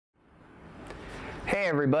Hey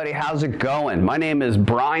everybody, how's it going? My name is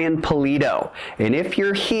Brian Pulido, and if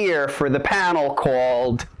you're here for the panel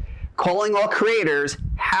called Calling All Creators,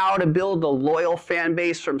 How to Build a Loyal Fan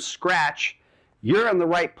Base from Scratch, you're in the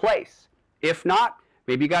right place. If not,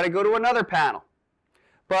 maybe you got to go to another panel.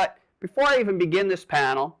 But before I even begin this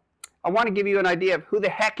panel, I want to give you an idea of who the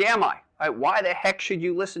heck am I? Why the heck should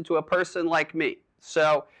you listen to a person like me?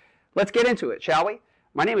 So let's get into it, shall we?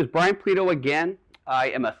 My name is Brian Pulido again.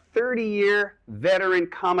 I am a 30-year veteran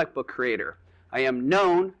comic book creator. I am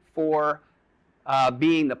known for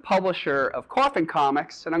being the publisher of Coffin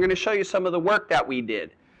Comics, and I'm going to show you some of the work that we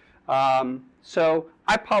did. So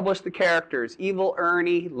I published the characters Evil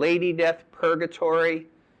Ernie, Lady Death, Purgatory.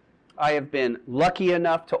 I have been lucky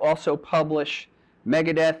enough to also publish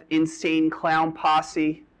Megadeth, Insane Clown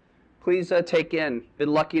Posse. Please take in,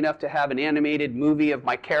 been lucky enough to have an animated movie of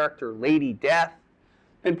my character Lady Death.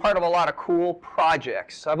 Been part of a lot of cool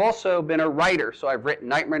projects. I've also been a writer, so I've written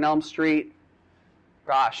Nightmare on Elm Street,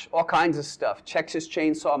 gosh, all kinds of stuff. Texas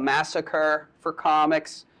Chainsaw Massacre for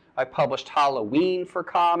comics. I published Halloween for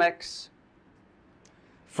comics,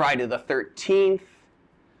 Friday the 13th.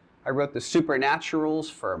 I wrote the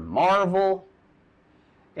Supernaturals for Marvel,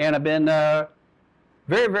 and I've been very,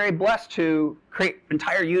 very blessed to create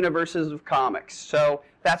entire universes of comics. So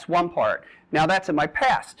that's one part. Now that's in my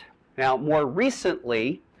past. Now, more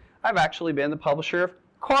recently, I've actually been the publisher of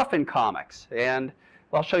Coffin Comics, and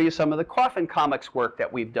I'll show you some of the Coffin Comics work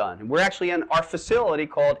that we've done. And we're actually in our facility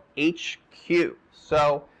called HQ.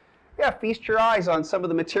 So, yeah, feast your eyes on some of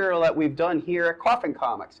the material that we've done here at Coffin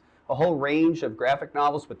Comics. A whole range of graphic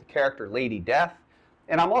novels with the character Lady Death.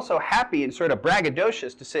 And I'm also happy and sort of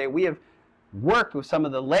braggadocious to say we have worked with some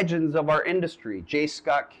of the legends of our industry. J.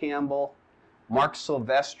 Scott Campbell, Mark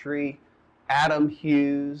Silvestri, Adam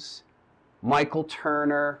Hughes, Michael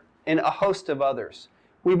Turner, and a host of others.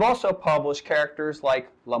 We've also published characters like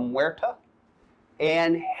La Muerta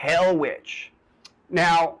and Hell Witch.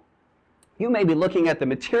 Now, you may be looking at the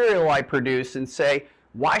material I produce and say,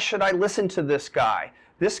 why should I listen to this guy?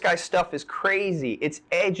 This guy's stuff is crazy, it's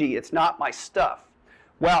edgy, it's not my stuff.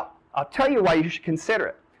 Well, I'll tell you why you should consider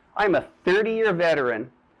it. I'm a 30-year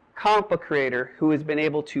veteran comic book creator who has been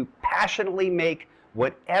able to passionately make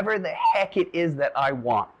whatever the heck it is that I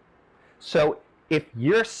want. So if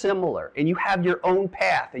you're similar and you have your own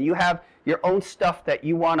path and you have your own stuff that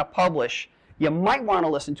you want to publish, you might want to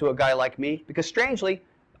listen to a guy like me because strangely,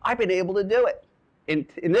 I've been able to do it.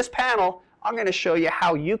 In this panel, I'm going to show you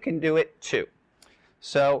how you can do it too.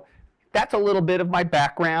 So that's a little bit of my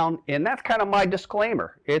background, and that's kind of my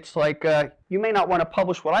disclaimer. It's like you may not want to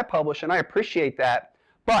publish what I publish, and I appreciate that,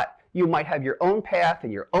 but you might have your own path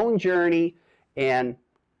and your own journey. And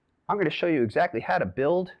I'm going to show you exactly how to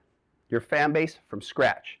build your fan base from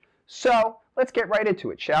scratch. So let's get right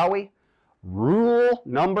into it, shall we? Rule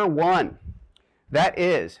number one. That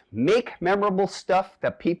is, make memorable stuff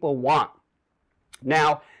that people want.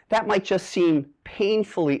 Now, that might just seem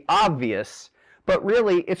painfully obvious, but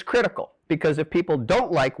really it's critical. Because if people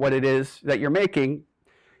don't like what it is that you're making,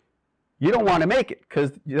 you don't want to make it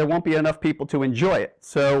because there won't be enough people to enjoy it.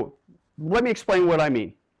 So let me explain what I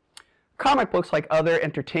mean. Comic books, like other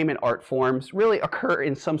entertainment art forms, really occur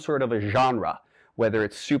in some sort of a genre, whether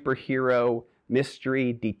it's superhero,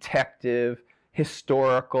 mystery, detective,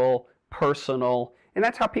 historical, personal, and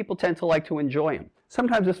that's how people tend to like to enjoy them.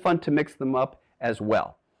 Sometimes it's fun to mix them up as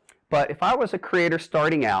well. But if I was a creator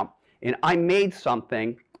starting out and I made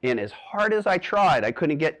something, and as hard as I tried, I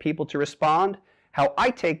couldn't get people to respond, how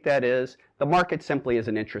I take that is the market simply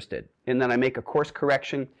isn't interested. And then I make a course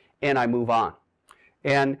correction and I move on.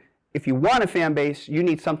 And if you want a fan base, you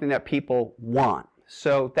need something that people want.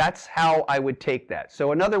 So that's how I would take that.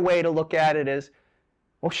 So another way to look at it is,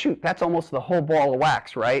 well, shoot, that's almost the whole ball of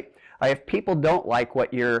wax, right? If people don't like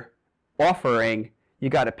what you're offering, you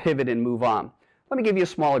got to pivot and move on. Let me give you a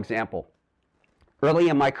small example. Early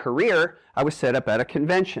in my career, I was set up at a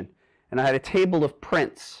convention, and I had a table of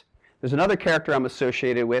prints. There's another character I'm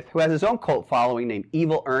associated with who has his own cult following named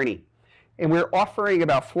Evil Ernie. And we're offering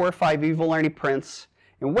about 4 or 5 Evil Ernie prints.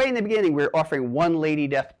 And way in the beginning, we were offering one Lady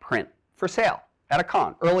Death print for sale at a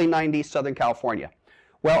con, early 90s, Southern California.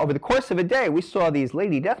 Well, over the course of a day, we saw these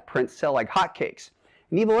Lady Death prints sell like hotcakes.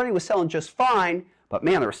 And Evil Ernie was selling just fine, but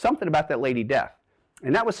man, there was something about that Lady Death.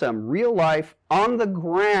 And that was some real life, on the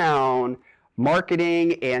ground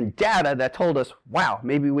marketing and data that told us, wow,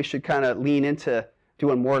 maybe we should kind of lean into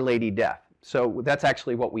doing more Lady Death. So that's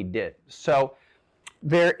actually what we did. So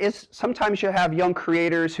there is, sometimes you have young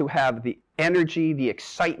creators who have the energy, the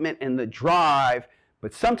excitement, and the drive,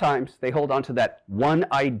 but sometimes they hold on to that one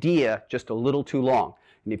idea just a little too long.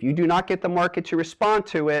 And if you do not get the market to respond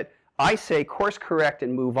to it, I say course correct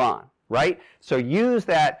and move on, right? So use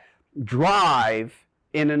that drive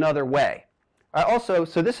in another way. Also,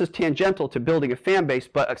 so this is tangential to building a fan base,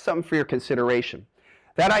 but something for your consideration.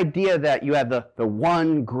 That idea that you have the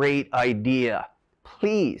one great idea,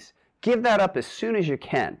 please give that up as soon as you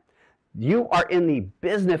can. You are in the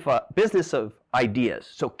business of ideas,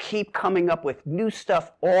 so keep coming up with new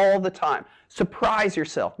stuff all the time. Surprise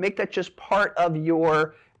yourself. Make that just part of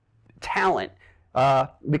your talent,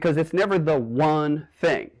 because it's never the one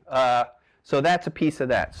thing. So that's a piece of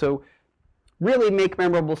that. So really make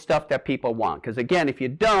memorable stuff that people want, because again, if you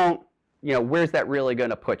don't, where's that really going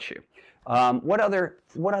to put you? What other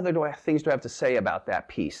things do I have to say about that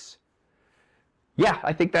piece? Yeah,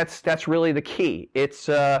 I think that's really the key. It's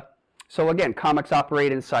so again, comics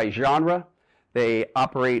operate inside genre. They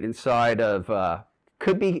operate inside of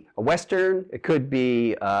could be a Western, it could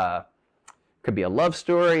be a love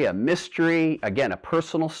story, a mystery, again, a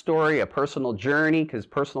personal story, a personal journey, because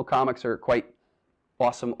personal comics are quite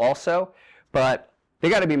awesome also, but they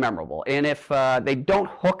got to be memorable. And if they don't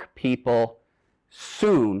hook people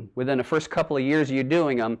soon, within the first couple of years of you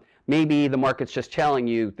doing them, maybe the market's just telling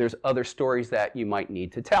you there's other stories that you might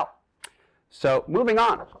need to tell. So moving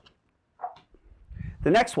on. The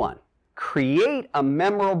next one, create a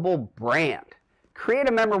memorable brand. Create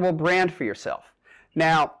a memorable brand for yourself.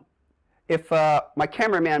 Now, if my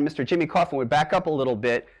cameraman, Mr. Jimmy Coffin, would back up a little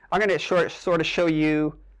bit, I'm going to sort of show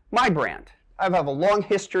you my brand. I have a long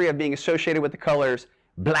history of being associated with the colors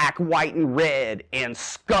black, white, and red, and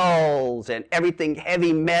skulls, and everything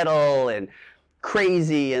heavy metal, and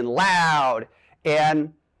crazy, and loud.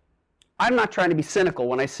 And I'm not trying to be cynical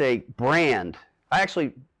when I say brand. I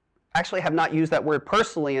actually have not used that word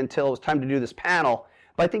personally until it was time to do this panel,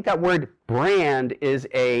 but I think that word brand is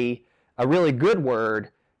a really good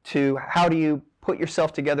word to how do you put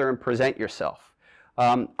yourself together and present yourself.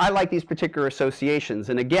 I like these particular associations,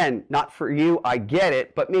 and again, not for you, I get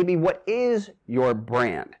it, but maybe what is your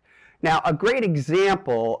brand? Now, a great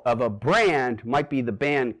example of a brand might be the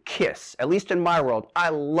band Kiss. At least in my world, I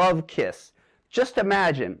love Kiss. Just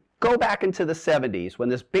imagine, go back into the 70s when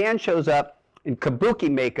this band shows up in kabuki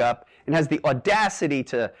makeup and has the audacity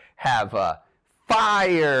to have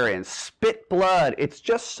fire and spit blood. It's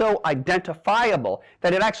just so identifiable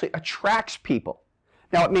that it actually attracts people.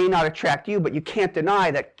 Now, it may not attract you, but you can't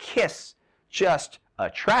deny that Kiss just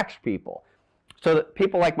attracts people. So that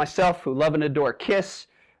people like myself who love and adore Kiss,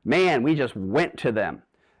 man, we just went to them.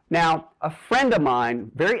 Now, a friend of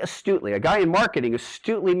mine, very astutely, a guy in marketing,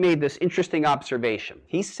 astutely made this interesting observation.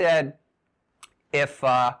 He said,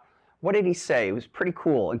 what did he say? It was pretty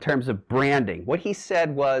cool in terms of branding. What he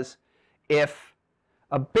said was, if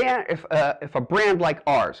a brand like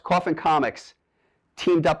ours, Coffin Comics,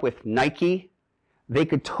 teamed up with Nike, they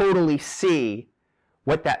could totally see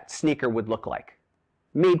what that sneaker would look like.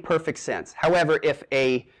 Made perfect sense. However, if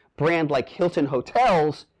a brand like Hilton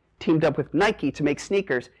Hotels teamed up with Nike to make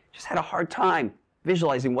sneakers, just had a hard time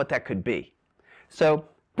visualizing what that could be. So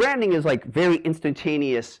branding is like very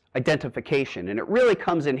instantaneous identification, and it really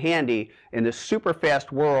comes in handy in this super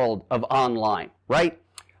fast world of online, right?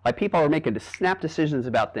 Like people are making snap decisions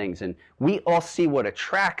about things, and we all see what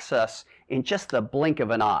attracts us in just the blink of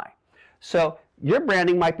an eye. So your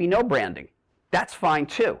branding might be no branding. That's fine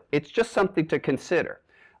too. It's just something to consider.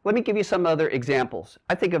 Let me give you some other examples.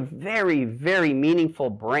 I think a very, very meaningful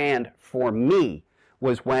brand for me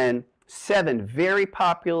was when 7 very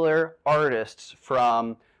popular artists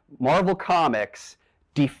from Marvel Comics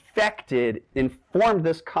defected and formed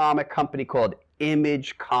this comic company called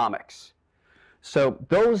Image Comics. So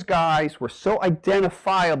those guys were so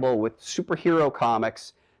identifiable with superhero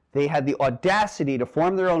comics, they had the audacity to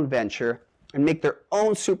form their own venture and make their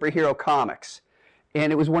own superhero comics.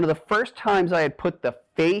 And it was one of the first times I had put the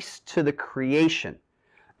face to the creation.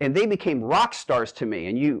 And they became rock stars to me.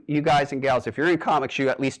 And you guys and gals, if you're in comics, you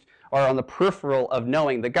at least are on the peripheral of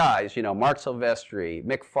knowing the guys. You know, Mark Silvestri,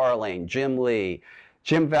 Mick Farlane, Jim Lee,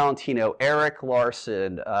 Jim Valentino, Eric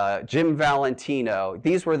Larson, Jim Valentino.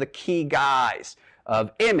 These were the key guys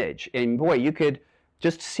of Image. And boy, you could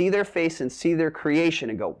just see their face and see their creation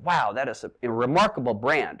and go, wow, that is a remarkable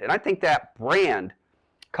brand. And I think that brand,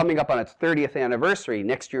 coming up on its 30th anniversary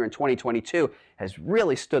next year in 2022, has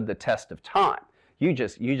really stood the test of time. You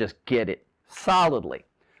just get it solidly.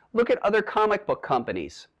 Look at other comic book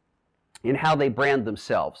companies and how they brand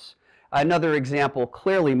themselves. Another example,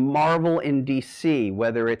 clearly Marvel and DC,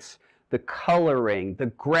 whether it's the coloring, the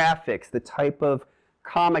graphics, the type of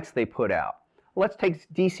comics they put out. Let's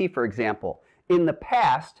take DC, for example. In the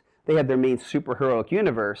past, they had their main superheroic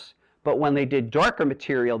universe, but when they did darker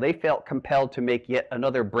material, they felt compelled to make yet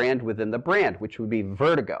another brand within the brand, which would be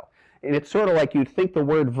Vertigo. And it's sort of like you'd think the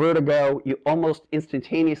word Vertigo, you almost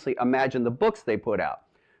instantaneously imagine the books they put out.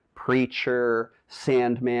 Preacher,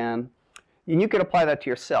 Sandman. And you could apply that to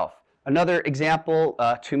yourself. Another example,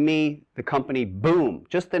 to me, the company Boom.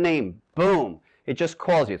 Just the name, Boom. It just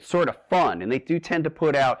calls you. It's sort of fun. And they do tend to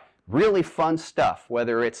put out really fun stuff,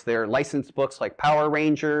 whether it's their licensed books like Power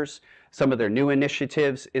Rangers, some of their new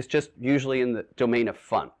initiatives. It's just usually in the domain of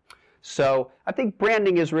fun. So I think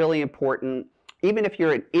branding is really important. Even if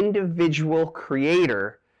you're an individual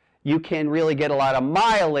creator, you can really get a lot of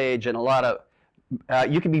mileage and a lot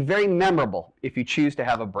of, you can be very memorable if you choose to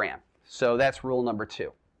have a brand. So that's rule number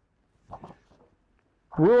 2.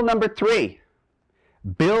 Rule number 3,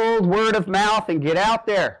 build word of mouth and get out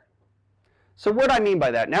there. So what do I mean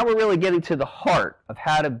by that? Now we're really getting to the heart of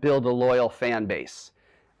how to build a loyal fan base.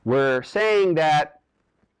 We're saying that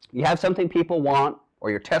you have something people want, or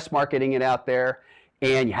you're test marketing it out there,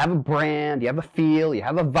 and you have a brand, you have a feel, you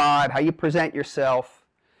have a vibe, how you present yourself.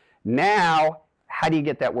 Now, how do you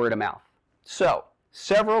get that word of mouth? So,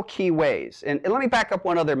 several key ways. And let me back up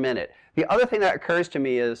one other minute. The other thing that occurs to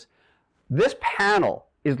me is this panel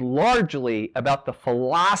is largely about the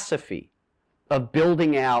philosophy of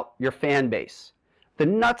building out your fan base. The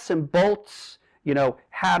nuts and bolts, you know,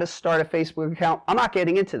 how to start a Facebook account, I'm not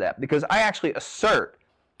getting into that because I actually assert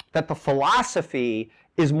that the philosophy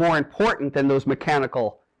is more important than those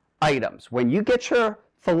mechanical items. When you get your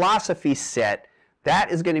philosophy set,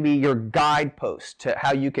 that is going to be your guidepost to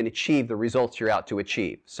how you can achieve the results you're out to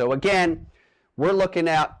achieve. So again, we're looking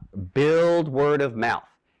at build word of mouth.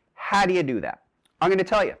 How do you do that? I'm going to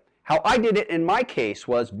tell you. How I did it in my case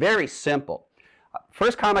was very simple.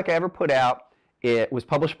 First comic I ever put out, it was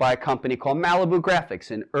published by a company called Malibu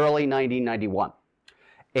Graphics in early 1991.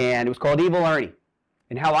 And it was called Evil Ernie.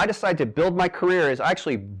 And how I decided to build my career is I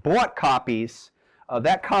actually bought copies of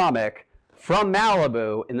that comic from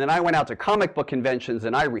Malibu, and then I went out to comic book conventions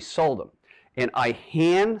and I resold them. And I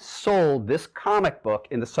hand sold this comic book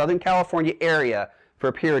in the Southern California area for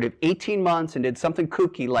a period of 18 months and did something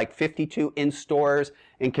kooky like 52 in stores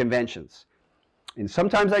and conventions. And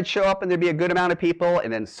sometimes I'd show up and there'd be a good amount of people,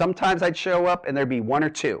 and then sometimes I'd show up and there'd be 1 or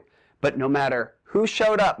 2. But no matter who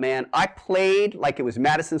showed up, man, I played like it was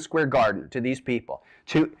Madison Square Garden to these people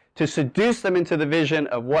to seduce them into the vision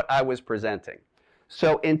of what I was presenting.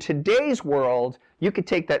 So in today's world, you could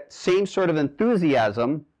take that same sort of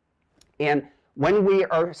enthusiasm, and when we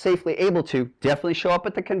are safely able to, definitely show up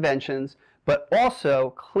at the conventions, but also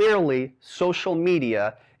clearly social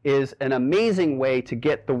media is an amazing way to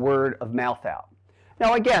get the word of mouth out.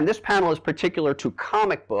 Now again, this panel is particular to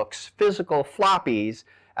comic books, physical floppies,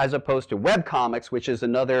 as opposed to web comics, which is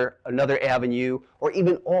another avenue, or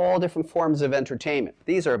even all different forms of entertainment.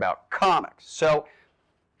 These are about comics. So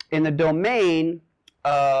in the domain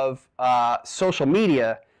of social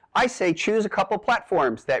media, I say choose a couple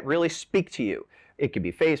platforms that really speak to you. It could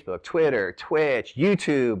be Facebook, Twitter, Twitch,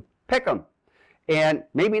 YouTube, pick them. And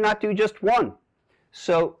maybe not do just one.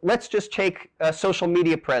 So let's just take a social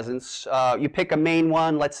media presence. You pick a main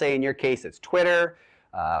one. Let's say in your case it's Twitter,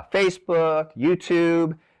 Facebook,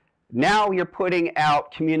 YouTube. Now you're putting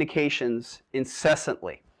out communications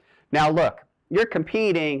incessantly. Now look, you're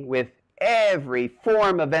competing with every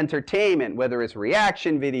form of entertainment, whether it's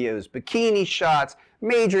reaction videos, bikini shots,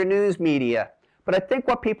 major news media. But I think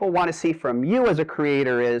what people want to see from you as a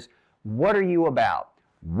creator is, what are you about?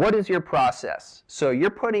 What is your process? So you're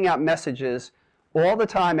putting out messages all the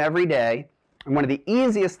time, every day. And one of the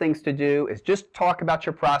easiest things to do is just talk about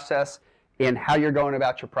your process and how you're going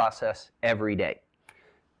about your process every day.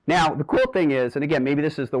 Now, the cool thing is, and again, maybe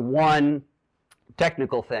this is the one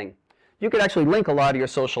technical thing, you could actually link a lot of your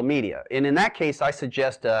social media. And in that case, I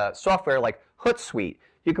suggest software like Hootsuite.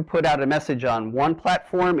 You could put out a message on one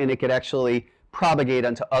platform and it could actually propagate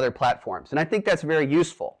onto other platforms. And I think that's very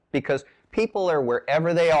useful because people are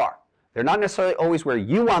wherever they are. They're not necessarily always where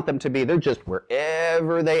you want them to be. They're just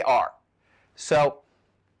wherever they are. So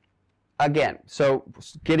again, so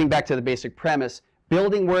getting back to the basic premise,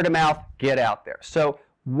 building word of mouth, get out there. So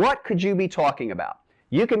what could you be talking about?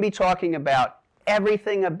 You can be talking about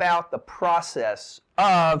everything about the process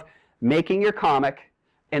of making your comic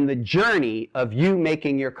and the journey of you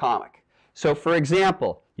making your comic. So for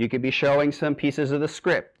example, you could be showing some pieces of the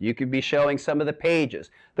script. You could be showing some of the pages,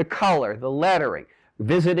 the color, the lettering,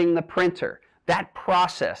 visiting the printer. That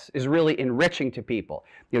process is really enriching to people.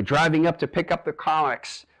 You know, driving up to pick up the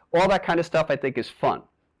comics, all that kind of stuff I think is fun.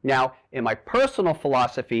 Now, in my personal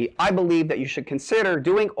philosophy, I believe that you should consider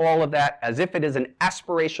doing all of that as if it is an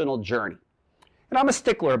aspirational journey. And I'm a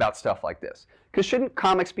stickler about stuff like this. Because shouldn't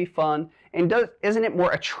comics be fun? And isn't it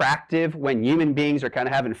more attractive when human beings are kind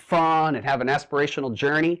of having fun and have an aspirational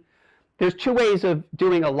journey? there's two ways of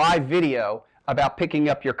doing a live video about picking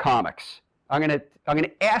up your comics. I'm going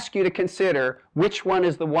to ask you to consider which one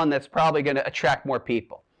is the one that's probably going to attract more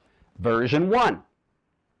people. Version 1.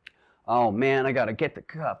 Oh man, I got to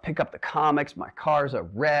pick up the comics. My car's a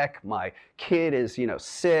wreck. My kid is,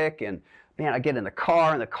 sick, and man, I get in the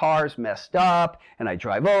car and the car's messed up, and I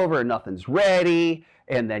drive over and nothing's ready,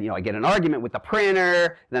 and then, I get an argument with the printer,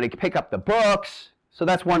 and then I can pick up the books. So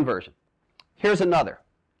that's one version. Here's another.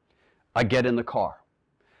 I get in the car.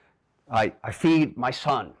 I feed my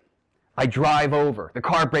son. I drive over. The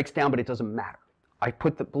car breaks down, but it doesn't matter. I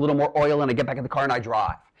put a little more oil in, I get back in the car and I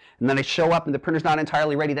drive. And then I show up and the printer's not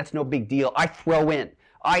entirely ready. That's no big deal. I throw in.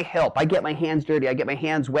 I help. I get my hands dirty. I get my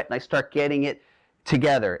hands wet and I start getting it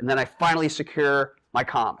together. And then I finally secure my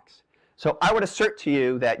comics. So I would assert to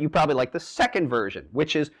you that you probably like the second version,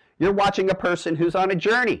 which is you're watching a person who's on a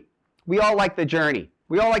journey. We all like the journey.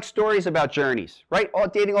 We all like stories about journeys, right?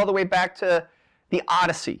 Dating all the way back to the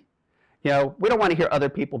Odyssey. We don't want to hear other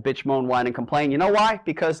people bitch, moan, whine, and complain. You know why?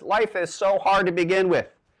 Because life is so hard to begin with.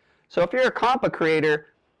 So if you're a comic book creator,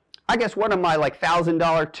 I guess one of my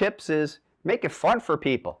 $1,000 tips is make it fun for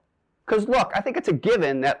people. Because look, I think it's a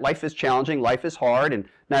given that life is challenging, life is hard, and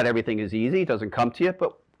not everything is easy. It doesn't come to you,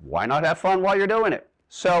 but why not have fun while you're doing it?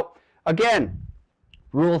 So again,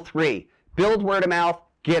 rule 3, build word of mouth,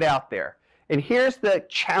 get out there. And here's the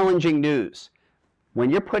challenging news. When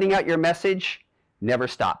you're putting out your message, never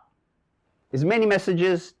stop. As many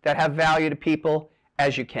messages that have value to people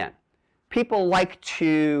as you can. People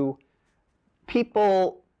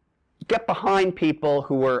get behind people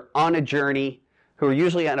who are on a journey, who are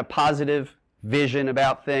usually on a positive vision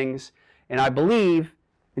about things. And I believe,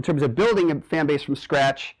 in terms of building a fan base from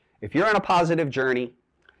scratch, if you're on a positive journey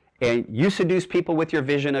and you seduce people with your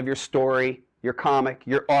vision of your story, your comic,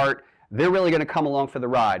 your art, they're really going to come along for the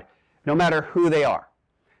ride, no matter who they are.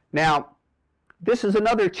 Now, this is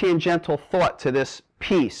another tangential thought to this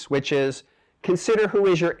piece, which is consider who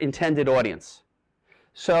is your intended audience.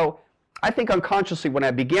 So I think unconsciously when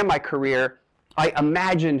I began my career, I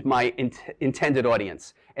imagined my intended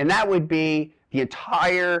audience. And that would be the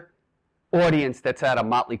entire audience that's at a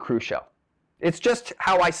Motley Crue show. It's just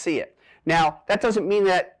how I see it. Now, that doesn't mean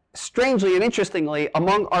that, strangely and interestingly,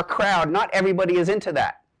 among our crowd, not everybody is into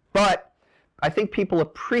that. But I think people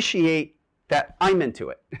appreciate that I'm into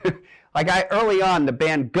it. Early on, the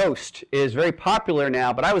band Ghost is very popular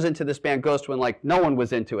now, but I was into this band Ghost when no one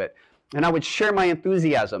was into it. And I would share my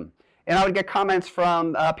enthusiasm. And I would get comments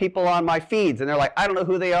from people on my feeds, and they're like, I don't know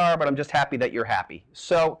who they are, but I'm just happy that you're happy.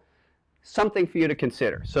 So something for you to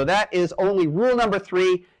consider. So that is only rule number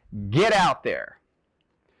 3, get out there.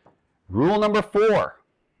 Rule number 4,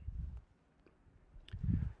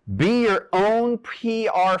 be your own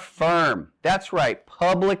PR firm. That's right,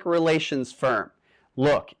 public relations firm.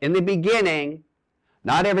 Look, in the beginning,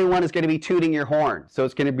 not everyone is going to be tooting your horn, so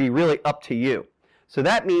it's going to be really up to you. So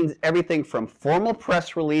that means everything from formal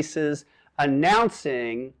press releases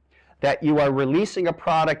announcing that you are releasing a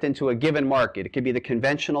product into a given market. It could be the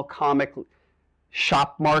conventional comic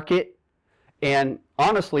shop market. And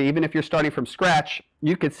honestly, even if you're starting from scratch,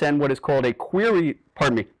 you could send what is called a query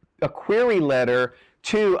letter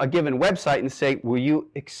to a given website and say, will you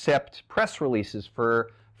accept press releases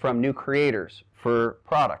from new creators for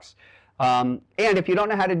products? And if you don't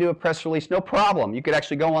know how to do a press release, no problem. You could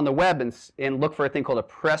actually go on the web and look for a thing called a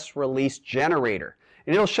press release generator.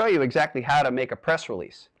 And it'll show you exactly how to make a press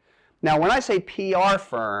release. Now, when I say PR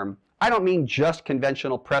firm, I don't mean just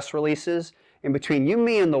conventional press releases. In between you,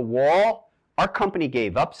 me, and the wall, our company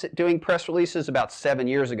gave up doing press releases about 7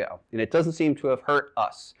 years ago. And it doesn't seem to have hurt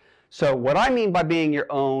us. So what I mean by being your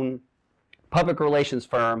own public relations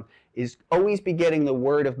firm is always be getting the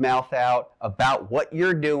word of mouth out about what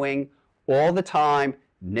you're doing all the time,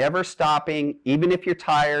 never stopping, even if you're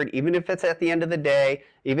tired, even if it's at the end of the day,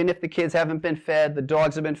 even if the kids haven't been fed, the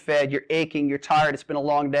dogs have been fed, you're aching, you're tired, it's been a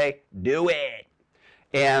long day, do it.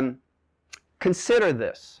 And consider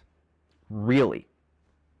this, really.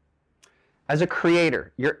 As a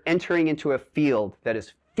creator, you're entering into a field that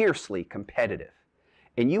is fiercely competitive.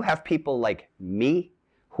 And you have people like me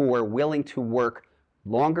who are willing to work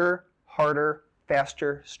longer, harder,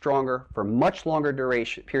 faster, stronger, for much longer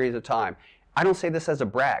periods of time. I don't say this as a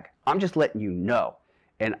brag. I'm just letting you know.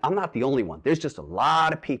 And I'm not the only one. There's just a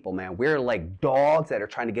lot of people, man. We're like dogs that are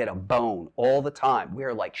trying to get a bone all the time.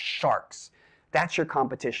 We're like sharks. That's your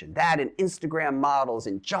competition. That and Instagram models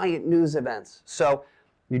and giant news events. So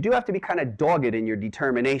you do have to be kind of dogged in your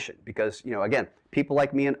determination because, again, people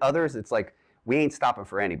like me and others, it's like we ain't stopping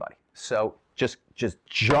for anybody. So just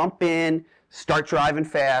jump in, start driving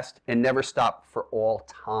fast, and never stop for all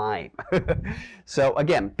time. So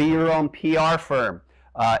again, be your own PR firm.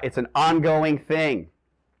 It's an ongoing thing.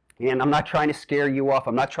 And I'm not trying to scare you off.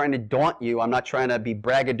 I'm not trying to daunt you. I'm not trying to be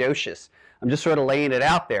braggadocious. I'm just sort of laying it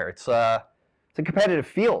out there. It's a competitive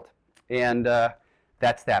field. And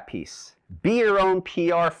that's that piece. Be your own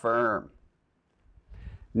PR firm.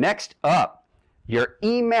 Next up, your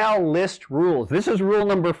email list rules. This is rule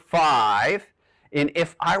number 5. And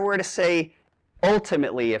if I were to say,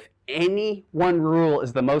 ultimately, if any one rule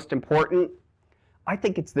is the most important, I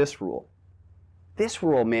think it's this rule. This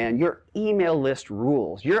rule, man, your email list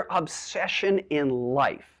rules. Your obsession in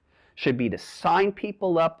life should be to sign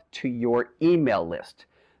people up to your email list.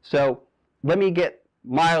 So let me get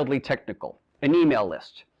mildly technical. An email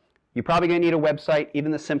list. You're probably going to need a website,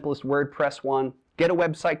 even the simplest WordPress one. Get a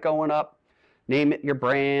website going up, name it your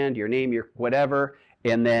brand, your name, your whatever,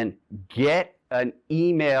 and then get an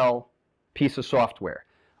email piece of software.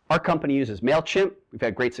 Our company uses MailChimp. We've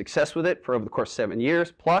had great success with it for over the course of 7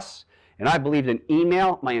 years plus, and I believed in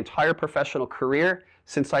email my entire professional career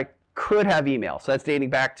since I could have email. So that's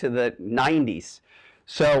dating back to the 90s.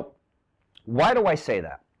 So why do I say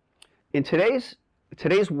that? In today's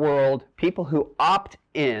world, people who opt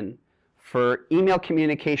in for email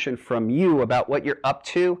communication from you about what you're up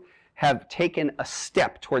to have taken a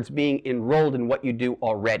step towards being enrolled in what you do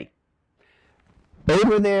already.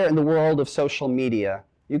 Over there in the world of social media,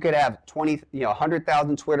 you could have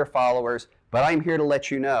 100,000 Twitter followers, but I'm here to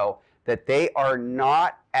let you know that they are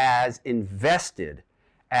not as invested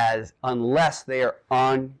as unless they are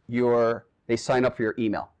on they sign up for your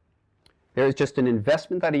email. There is just an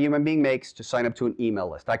investment that a human being makes to sign up to an email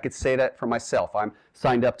list. I could say that for myself. I'm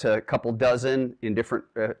signed up to a couple dozen in different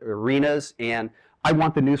arenas, and I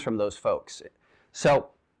want the news from those folks.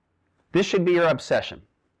 So this should be your obsession.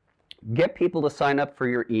 Get people to sign up for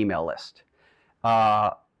your email list.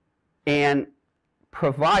 And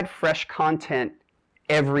provide fresh content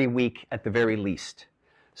every week at the very least.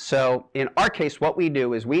 So in our case, what we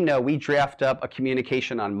do is we draft up a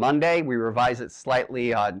communication on Monday. We revise it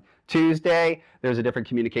slightly on Tuesday. There's a different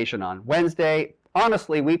communication on Wednesday.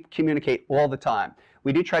 Honestly, we communicate all the time.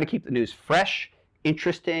 We do try to keep the news fresh,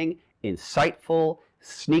 interesting, insightful,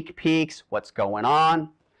 sneak peeks, what's going on.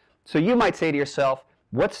 So you might say to yourself,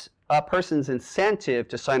 what's a person's incentive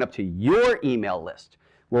to sign up to your email list?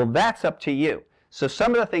 Well, that's up to you. So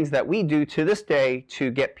some of the things that we do to this day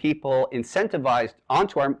to get people incentivized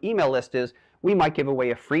onto our email list is we might give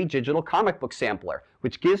away a free digital comic book sampler,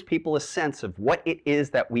 which gives people a sense of what it is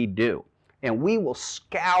that we do. And we will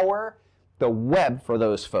scour the web for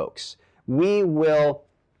those folks. We will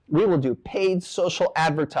do paid social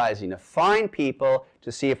advertising to find people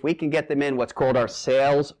to see if we can get them in what's called our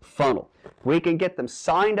sales funnel. If we can get them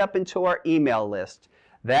signed up into our email list,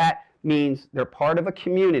 that means they're part of a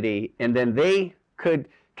community, and then they could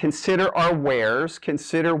consider our wares,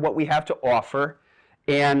 consider what we have to offer,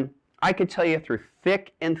 and I could tell you through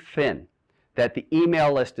thick and thin that the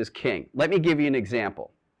email list is king. Let me give you an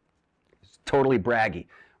example. It's totally braggy.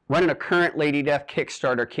 Running a current Lady Death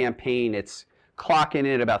Kickstarter campaign, it's clocking in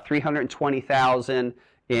at about 320,000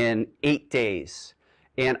 in 8 days.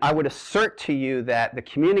 And I would assert to you that the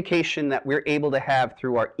communication that we're able to have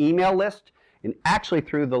through our email list, and actually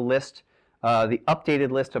through the list, the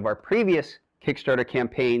updated list of our previous Kickstarter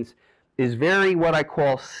campaigns, is very what I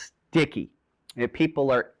call sticky. And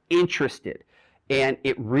people are interested. And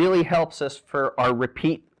it really helps us for our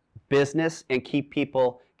repeat business and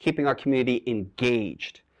keeping our community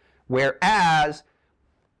engaged. Whereas,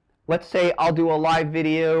 let's say I'll do a live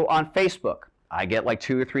video on Facebook. I get like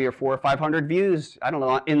 2 or 3 or 4 or 500 views. I don't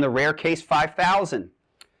know, in the rare case, 5,000.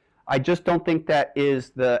 I just don't think that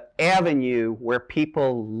is the avenue where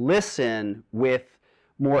people listen with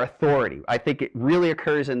more authority. I think it really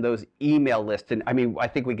occurs in those email lists. And I mean, I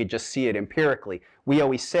think we could just see it empirically. We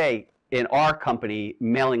always say in our company,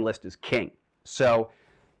 mailing list is king. So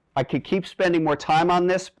I could keep spending more time on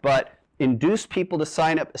this, but induce people to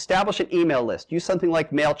sign up, establish an email list, use something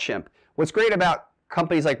like MailChimp. What's great about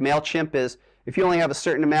companies like MailChimp is if you only have a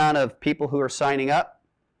certain amount of people who are signing up,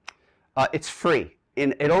 it's free.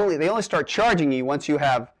 And they only start charging you once you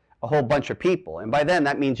have a whole bunch of people. And by then,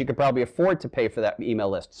 that means you could probably afford to pay for that email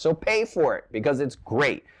list. So pay for it because it's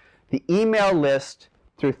great. The email list,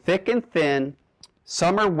 through thick and thin,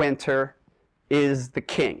 summer, winter, is the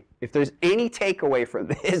king. If there's any takeaway from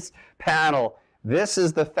this panel, this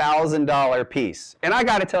is the $1,000 piece. And I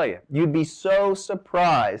got to tell you, you'd be so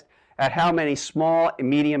surprised at how many small,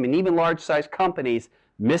 medium, and even large-sized companies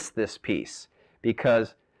miss this piece.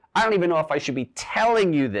 Because I don't even know if I should be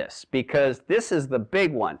telling you this, because this is the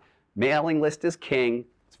big one. Mailing list is king.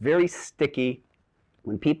 It's very sticky.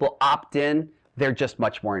 When people opt in, they're just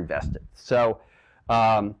much more invested. So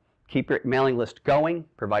keep your mailing list going,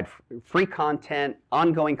 provide free content,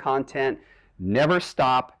 ongoing content, never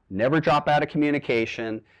stop, never drop out of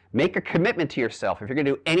communication. Make a commitment to yourself. If you're going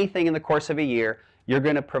to do anything in the course of a year, you're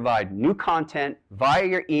going to provide new content via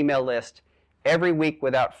your email list every week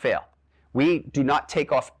without fail. We do not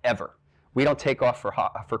take off ever. We don't take off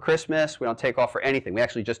for Christmas. We don't take off for anything. We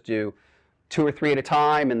actually just do 2 or 3 at a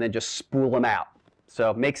time and then just spool them out.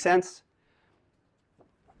 So, make sense?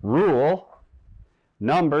 Rule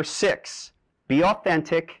number 6, be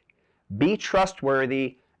authentic, be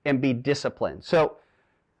trustworthy, and be disciplined. So,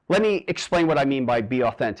 let me explain what I mean by be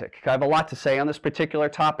authentic. I have a lot to say on this particular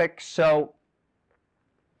topic. So,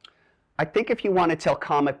 I think if you want to tell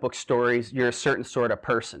comic book stories, you're a certain sort of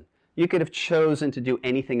person. You could have chosen to do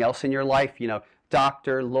anything else in your life, you know,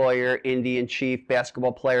 doctor, lawyer, Indian chief,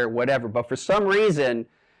 basketball player, whatever. But for some reason,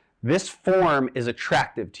 this form is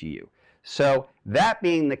attractive to you. So that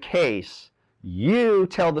being the case, you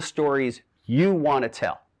tell the stories you want to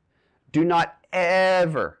tell. Do not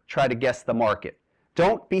ever try to guess the market.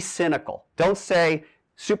 Don't be cynical. Don't say,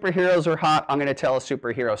 superheroes are hot, I'm going to tell a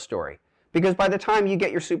superhero story. Because by the time you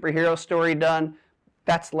get your superhero story done,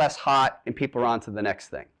 that's less hot and people are on to the next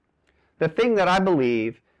thing. The thing that I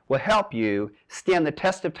believe will help you stand the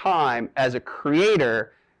test of time as a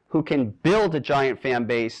creator who can build a giant fan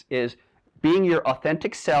base is being your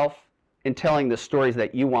authentic self and telling the stories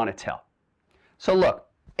that you want to tell. So look,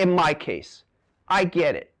 in my case, I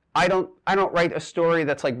get it. I don't write a story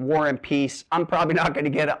that's like War and Peace. I'm probably not going to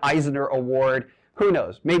get an Eisner Award. Who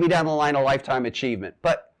knows? Maybe down the line a Lifetime Achievement.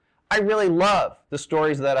 But I really love the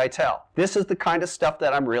stories that I tell. This is the kind of stuff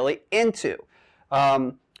that I'm really into.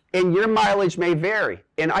 And your mileage may vary.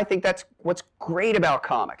 And I think that's what's great about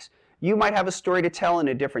comics. You might have a story to tell in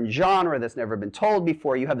a different genre that's never been told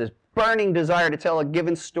before. You have this burning desire to tell a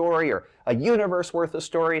given story or a universe worth of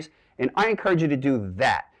stories. And I encourage you to do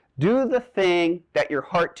that. Do the thing that your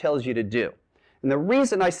heart tells you to do. And the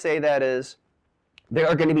reason I say that is there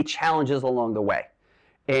are going to be challenges along the way.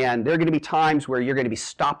 And there are going to be times where you're going to be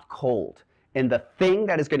stopped cold. And the thing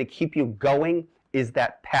that is going to keep you going is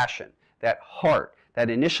that passion, that heart, that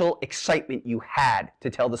initial excitement you had to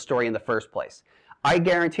tell the story in the first place. I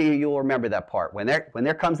guarantee you, you'll remember that part. When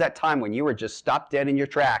there comes that time when you were just stopped dead in your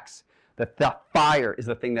tracks, the fire is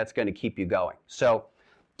the thing that's going to keep you going. So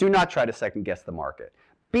do not try to second guess the market.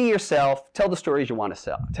 Be yourself. Tell the stories you want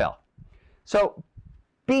to tell. So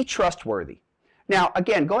be trustworthy. Now,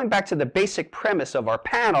 again, going back to the basic premise of our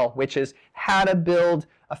panel, which is how to build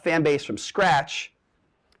a fan base from scratch,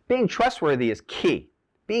 being trustworthy is key.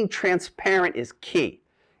 Being transparent is key.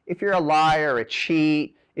 If you're a liar, a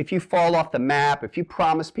cheat, if you fall off the map, if you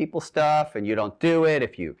promise people stuff and you don't do it,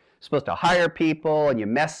 if you're supposed to hire people and you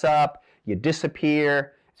mess up, you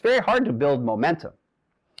disappear, it's very hard to build momentum.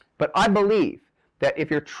 But I believe that if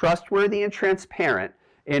you're trustworthy and transparent,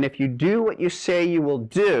 and if you do what you say you will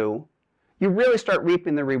do, you really start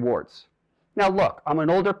reaping the rewards. Now look, I'm an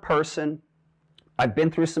older person. I've been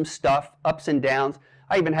through some stuff, ups and downs.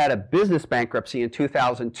 I even had a business bankruptcy in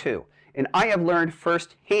 2002. And I have learned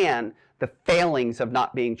firsthand the failings of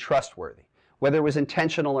not being trustworthy, whether it was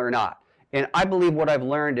intentional or not. And I believe what I've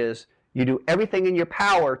learned is you do everything in your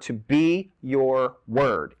power to be your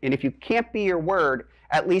word. And if you can't be your word,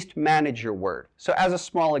 at least manage your word. So as a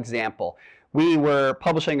small example, we were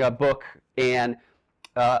publishing a book and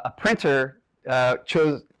a printer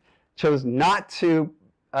chose not to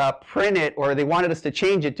print it, or they wanted us to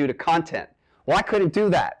change it due to content. Well, I couldn't do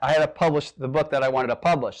that. I had to publish the book that I wanted to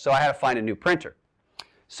publish, so I had to find a new printer.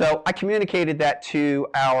 So I communicated that to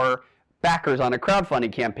our backers on a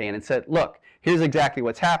crowdfunding campaign and said, look, here's exactly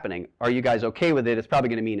what's happening. Are you guys okay with it? It's probably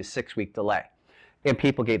going to mean a 6-week delay. And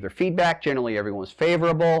people gave their feedback. Generally, everyone was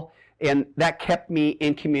favorable. And that kept me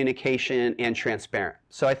in communication and transparent.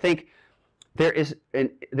 So I think there is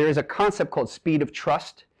a concept called speed of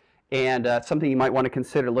trust, and something you might want to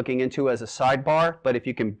consider looking into as a sidebar. But if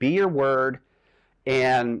you can be your word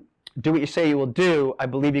and do what you say you will do, I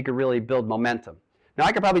believe you could really build momentum. Now,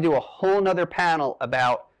 I could probably do a whole nother panel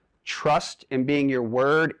about trust and being your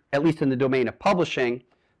word, at least in the domain of publishing,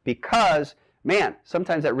 because, man,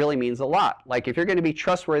 sometimes that really means a lot. Like, if you're going to be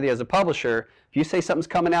trustworthy as a publisher, if you say something's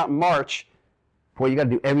coming out in March, boy, you got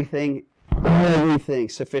to do everything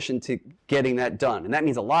sufficient to getting that done. And that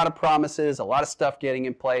means a lot of promises, a lot of stuff getting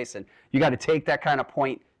in place, and you got to take that kind of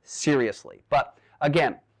point seriously. But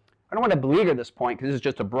again, I don't want to beleaguer this point because this is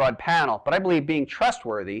just a broad panel, but I believe being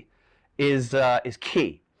trustworthy is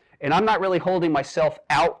key. And I'm not really holding myself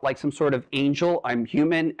out like some sort of angel. I'm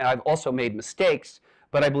human, and I've also made mistakes,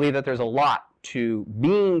 but I believe that there's a lot to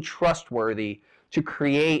being trustworthy to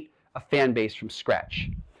create a fan base from scratch.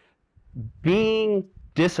 Being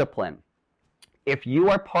disciplined. If you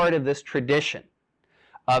are part of this tradition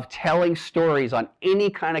of telling stories on any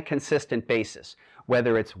kind of consistent basis,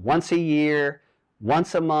 whether it's once a year,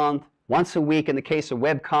 once a month, once a week in the case of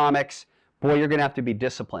web comics, boy, you're going to have to be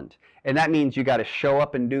disciplined. And that means you got to show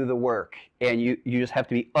up and do the work, and you just have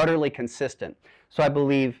to be utterly consistent. So I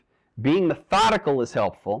believe being methodical is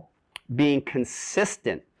helpful, being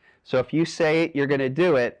consistent. So if you say you're going to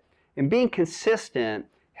do it, and being consistent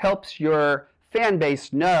helps your fan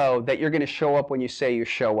base know that you're going to show up when you say you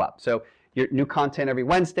show up. So your new content every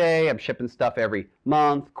Wednesday, I'm shipping stuff every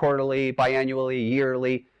month, quarterly, biannually,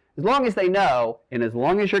 yearly. As long as they know, and as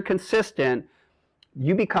long as you're consistent,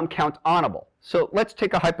 you become count-onable. So let's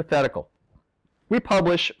take a hypothetical. We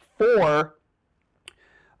publish 4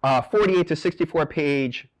 48 to 64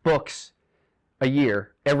 page books a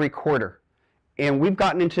year, every quarter. And we've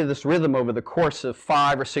gotten into this rhythm over the course of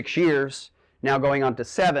 5 or 6 years, now going on to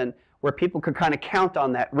 7, where people could kind of count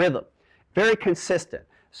on that rhythm. Very consistent.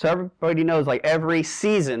 So everybody knows, like every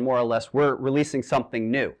season, more or less, we're releasing something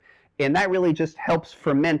new. And that really just helps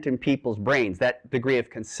ferment in people's brains, that degree of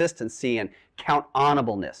consistency and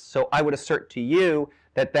count-onableness. So I would assert to you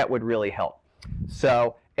that that would really help.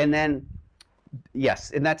 So, and then,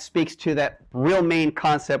 yes, and that speaks to that real main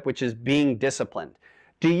concept, which is being disciplined.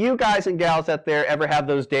 Do you guys and gals out there ever have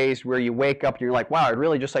those days where you wake up and you're like, wow, I'd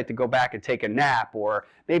really just like to go back and take a nap, or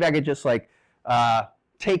maybe I could just like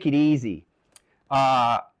take it easy?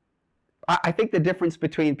 I think the difference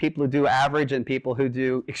between people who do average and people who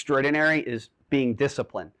do extraordinary is being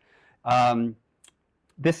disciplined.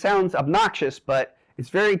 This sounds obnoxious, but it's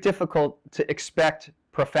very difficult to expect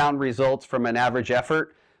profound results from an average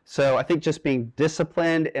effort. So I think just being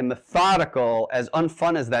disciplined and methodical, as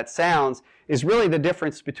unfun as that sounds, is really the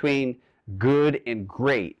difference between good and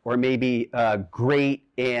great, or maybe great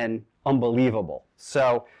and unbelievable.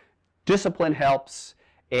 So discipline helps,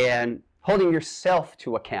 and holding yourself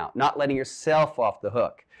to account, not letting yourself off the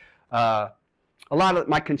hook. A lot of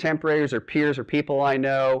my contemporaries or peers or people I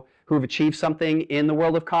know who have achieved something in the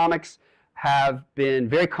world of comics have been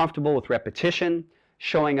very comfortable with repetition,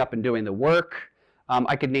 showing up and doing the work.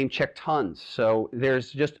 I could name check tons. So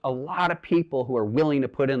there's just a lot of people who are willing to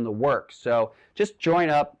put in the work. So just join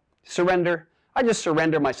up, surrender. I just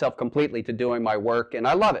surrender myself completely to doing my work, and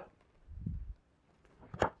I love it.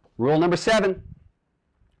 Rule number 7.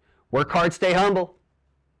 Work hard, stay humble.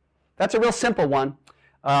 That's a real simple one.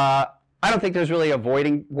 I don't think there's really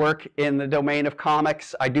avoiding work in the domain of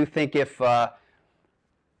comics. I do think if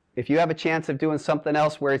you have a chance of doing something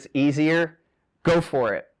else where it's easier, go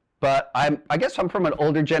for it. But I guess I'm from an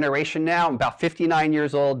older generation now. I'm about 59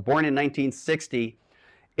 years old, born in 1960.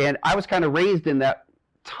 And I was kind of raised in that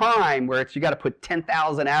time where you got to put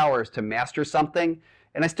 10,000 hours to master something.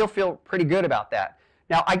 And I still feel pretty good about that.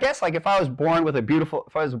 Now, I guess like if I was born like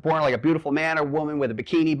a beautiful man or woman with a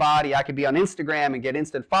bikini body, I could be on Instagram and get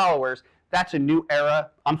instant followers. That's a new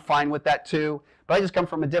era. I'm fine with that too. But I just come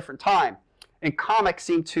from a different time. And comics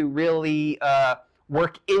seem to really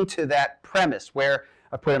work into that premise where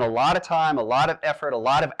I put in a lot of time, a lot of effort, a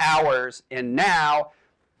lot of hours, and now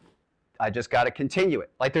I just got to continue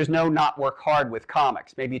it. Like there's no not work hard with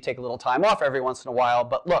comics. Maybe you take a little time off every once in a while,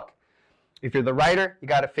 but look. If you're the writer, you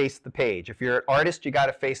got to face the page. If you're an artist, you got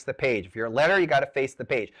to face the page. If you're a letterer, you got to face the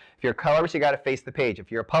page. If you're a colorist, you got to face the page. If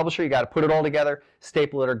you're a publisher, you got to put it all together,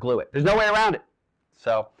 staple it, or glue it. There's no way around it.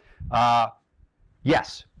 So,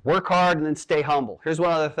 yes, work hard and then stay humble. Here's one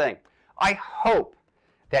other thing. I hope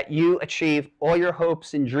that you achieve all your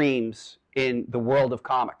hopes and dreams in the world of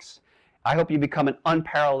comics. I hope you become an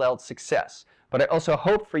unparalleled success. But I also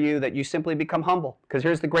hope for you that you simply become humble. Because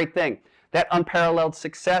here's the great thing. That unparalleled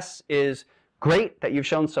success is great, that you've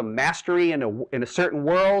shown some mastery in a certain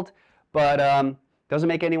world, but doesn't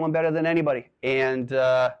make anyone better than anybody. And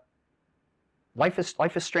life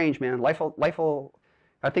is strange, man. Life will.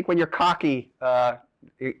 I think when you're cocky,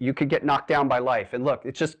 you could get knocked down by life. And look,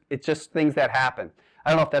 it's just things that happen.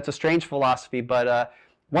 I don't know if that's a strange philosophy, but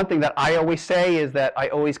one thing that I always say is that I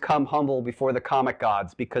always come humble before the comic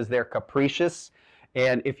gods because they're capricious.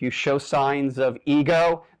 And if you show signs of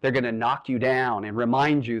ego, they're going to knock you down and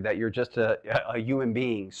remind you that you're just a human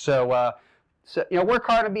being. So, work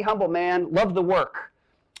hard and be humble, man. Love the work.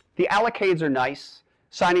 The allocades are nice.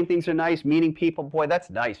 Signing things are nice. Meeting people, boy, that's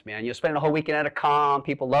nice, man. You spend a whole weekend at a con,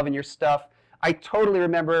 people loving your stuff. I totally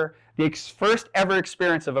remember the first ever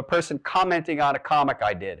experience of a person commenting on a comic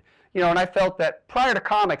I did. And I felt that prior to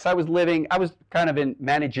comics, I was kind of in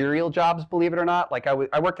managerial jobs, believe it or not. Like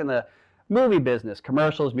I worked in the movie business,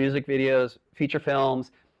 commercials, music videos, feature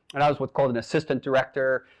films, and I was what's called an assistant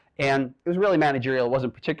director, and it was really managerial. It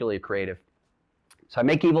wasn't particularly creative. So I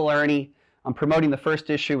make Evil Ernie. I'm promoting the first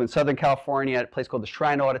issue in Southern California at a place called the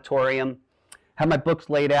Shrine Auditorium. Have my books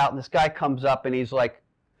laid out, and this guy comes up and he's like,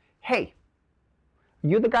 "Hey,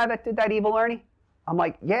 you the guy that did that Evil Ernie?" I'm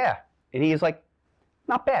like, "Yeah." And he's like,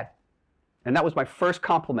 "Not bad." And that was my first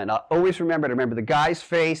compliment. I always remember to remember the guy's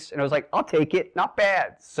face, and I was like, "I'll take it, not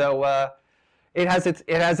bad." So it has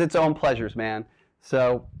its own pleasures, man.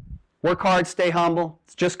 So work hard, stay humble.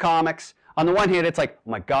 It's just comics. On the one hand, it's like, "Oh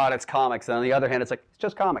my God, it's comics," and on the other hand, it's like, it's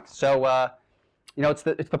just comics. So you know, it's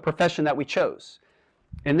the profession that we chose.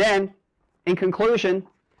 And then, in conclusion,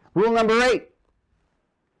 rule number 8.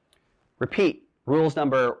 Repeat rules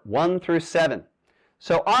number 1 through 7.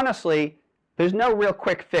 So honestly, there's no real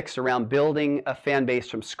quick fix around building a fan base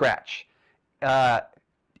from scratch.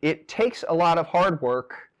 It takes a lot of hard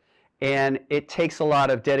work, and it takes a lot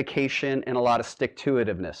of dedication and a lot of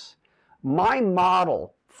stick-to-itiveness. My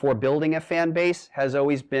model for building a fan base has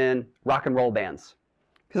always been rock and roll bands,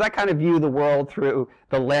 because I kind of view the world through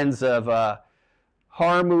the lens of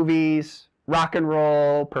horror movies, rock and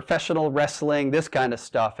roll, professional wrestling, this kind of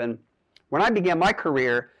stuff. And when I began my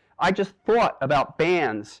career, I just thought about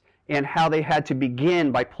bands and how they had to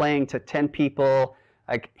begin by playing to 10 people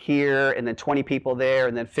like here, and then 20 people there,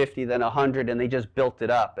 and then 50, then 100, and they just built it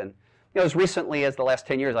up. And you know, as recently as the last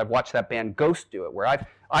 10 years, I've watched that band Ghost do it, where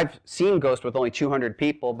I've seen Ghost with only 200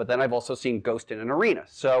 people, but then I've also seen Ghost in an arena.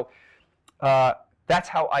 So that's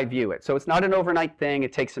how I view it. So it's not an overnight thing.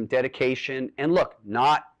 It takes some dedication. And look,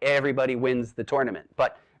 not everybody wins the tournament,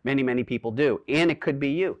 but many, many people do. And it could be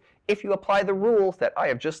you, if you apply the rules that I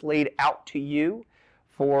have just laid out to you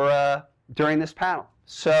for during this panel.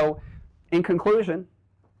 So in conclusion,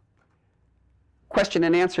 question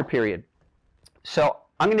and answer period. So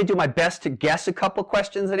I'm going to do my best to guess a couple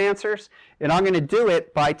questions and answers, and I'm going to do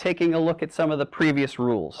it by taking a look at some of the previous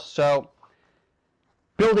rules. So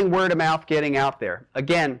building word of mouth, getting out there.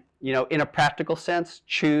 Again, you know, in a practical sense,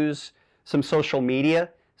 choose some social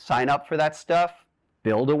media, sign up for that stuff,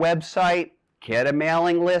 build a website, get a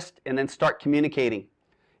mailing list, and then start communicating.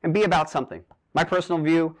 And be about something. My personal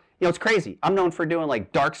view, you know, it's crazy. I'm known for doing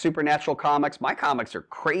like dark supernatural comics. My comics are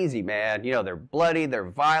crazy, man. You know, they're bloody,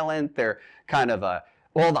 they're violent, they're kind of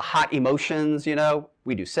all the hot emotions, you know.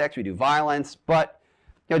 We do sex, we do violence, but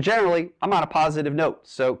you know, generally, I'm on a positive note.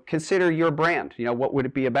 So consider your brand. You know, what would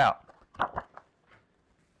it be about?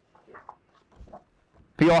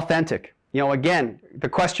 Be authentic. You know, again, the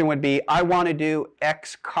question would be, I want to do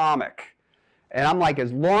X comic. And I'm like,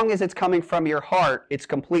 as long as it's coming from your heart, it's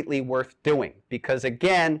completely worth doing. Because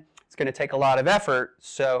again, it's going to take a lot of effort,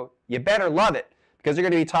 so you better love it, because there are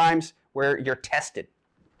going to be times where you're tested.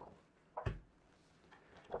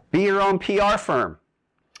 Be your own PR firm.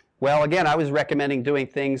 Well, again, I was recommending doing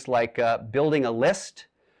things like building a list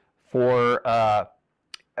for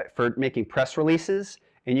making press releases.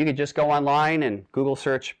 And you could just go online and Google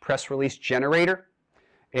search press release generator,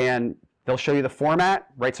 and they'll show you the format,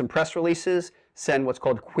 write some press releases, send what's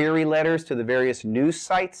called query letters to the various news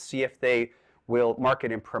sites, see if they will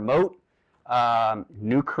market and promote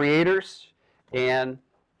new creators. And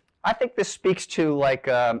I think this speaks to like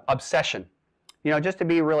obsession, you know, just to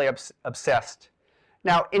be really obsessed.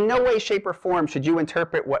 Now, in no way, shape, or form should you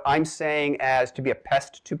interpret what I'm saying as to be a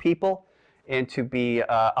pest to people and to be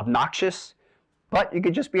obnoxious, but you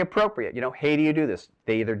could just be appropriate. You know, hey, do you do this?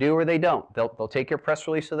 They either do or they don't. They'll take your press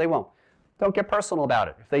release or they won't. Don't get personal about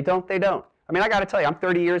it. If they don't, they don't. I mean, I got to tell you, I'm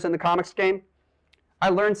 30 years in the comics game. I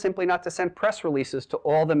learned simply not to send press releases to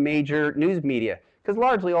all the major news media, because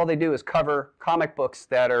largely all they do is cover comic books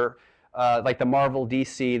that are like the Marvel,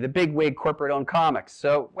 DC, the big wig corporate-owned comics.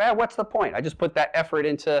 So, well, what's the point? I just put that effort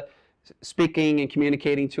into speaking and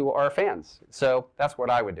communicating to our fans. So that's what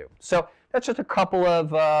I would do. So that's just a couple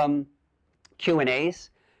of Q&As.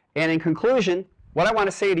 And in conclusion, what I want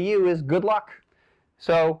to say to you is good luck.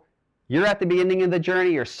 So you're at the beginning of the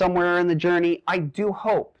journey, you're somewhere in the journey. I do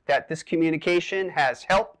hope that this communication has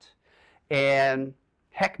helped. And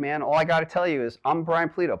heck, man, all I got to tell you is I'm Brian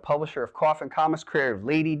Pulido, publisher of Coffin Comics, creator of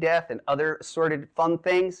Lady Death and other assorted fun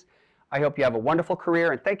things. I hope you have a wonderful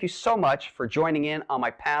career, and thank you so much for joining in on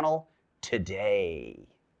my panel today.